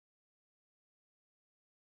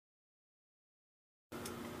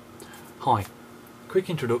Hi,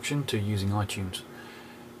 quick introduction to using iTunes.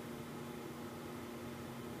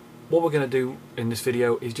 What we're going to do in this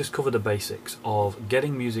video is just cover the basics of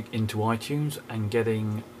getting music into iTunes and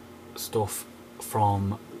getting stuff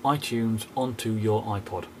from iTunes onto your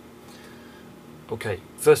iPod. Okay,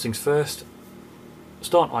 first things first,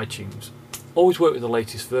 start iTunes. Always work with the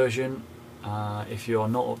latest version. If you are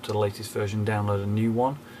not up to the latest version, download a new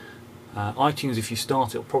one. iTunes, if you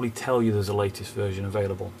start it, will probably tell you there's a latest version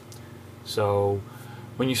available. So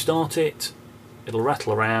when you start it, it'll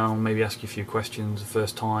rattle around, maybe ask you a few questions the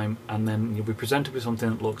first time, and then you'll be presented with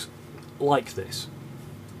something that looks like this.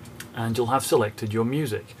 And you'll have selected your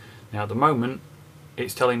music. Now at the moment,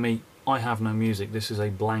 it's telling me I have no music. This is a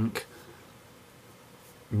blank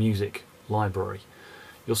music library.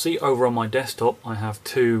 You'll see over on my desktop I have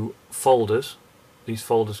two folders. These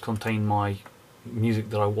folders contain my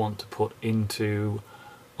music that I want to put into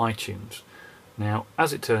iTunes. Now,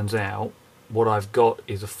 as it turns out, what I've got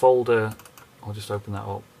is a folder. I'll just open that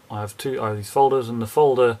up. I have these folders, and the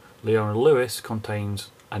folder Leona Lewis contains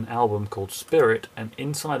an album called Spirit, and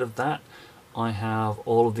inside of that I have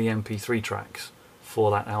all of the MP3 tracks for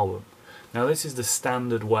that album. Now this is the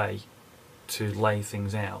standard way to lay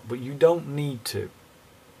things out, but you don't need to.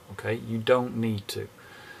 Okay, you don't need to.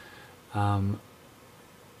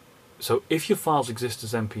 So if your files exist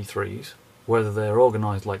as MP3s, whether they're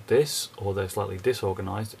organised like this or they're slightly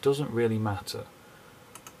disorganised, it doesn't really matter.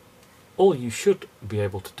 All you should be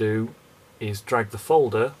able to do is drag the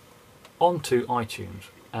folder onto iTunes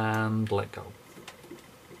and let go.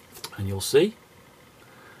 And you'll see,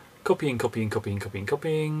 copying, copying, copying, copying,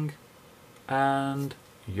 copying, and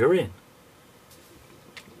you're in.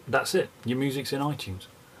 That's it, your music's in iTunes.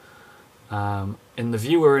 In the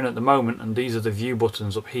view we're in at the moment, and these are the view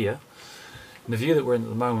buttons up here, in the view that we're in at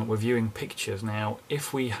the moment, we're viewing pictures. Now,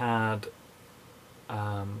 if we had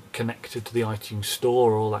connected to the iTunes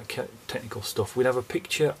store or all that technical stuff, we'd have a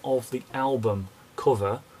picture of the album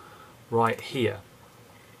cover right here.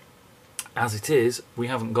 As it is, we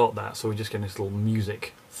haven't got that, so we're just getting this little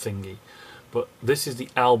music thingy. But this is the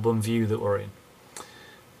album view that we're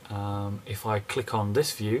in. If I click on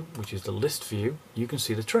this view, which is the list view, you can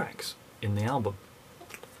see the tracks in the album,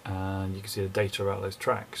 and you can see the data about those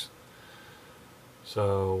tracks.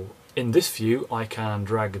 So in this view I can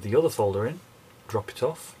drag the other folder in, drop it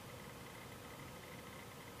off,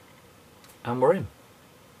 and we're in.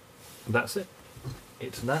 That's it.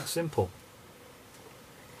 It's that simple.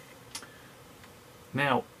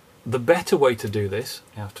 Now the better way to do this,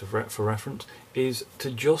 for reference, is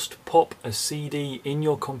to just pop a CD in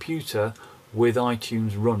your computer with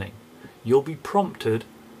iTunes running. You'll be prompted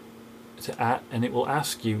and it will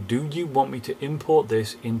ask you, do you want me to import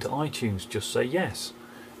this into iTunes? Just say yes.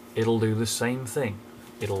 It'll do the same thing.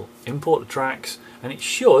 It'll import the tracks, and it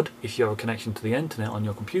should, if you have a connection to the internet on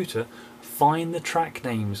your computer, find the track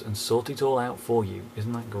names and sort it all out for you.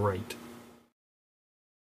 Isn't that great?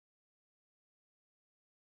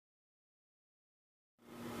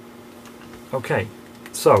 Okay,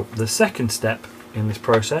 so the second step in this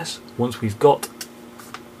process, once we've got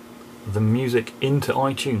the music into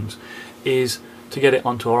iTunes, is to get it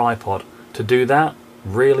onto our iPod. To do that,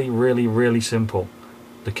 really simple.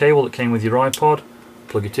 The cable that came with your iPod,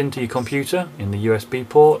 plug it into your computer in the USB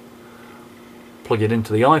port, plug it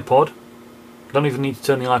into the iPod. Don't even need to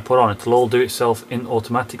turn the iPod on, it'll all do itself in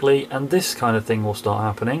automatically, and this kind of thing will start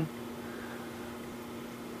happening.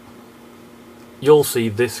 You'll see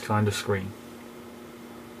this kind of screen.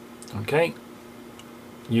 Okay,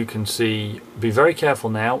 you can see, be very careful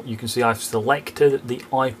now, you can see I've selected the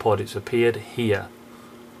iPod, it's appeared here.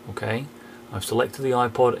 Okay, I've selected the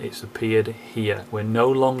iPod, it's appeared here. We're no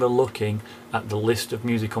longer looking at the list of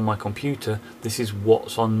music on my computer, this is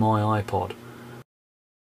what's on my iPod.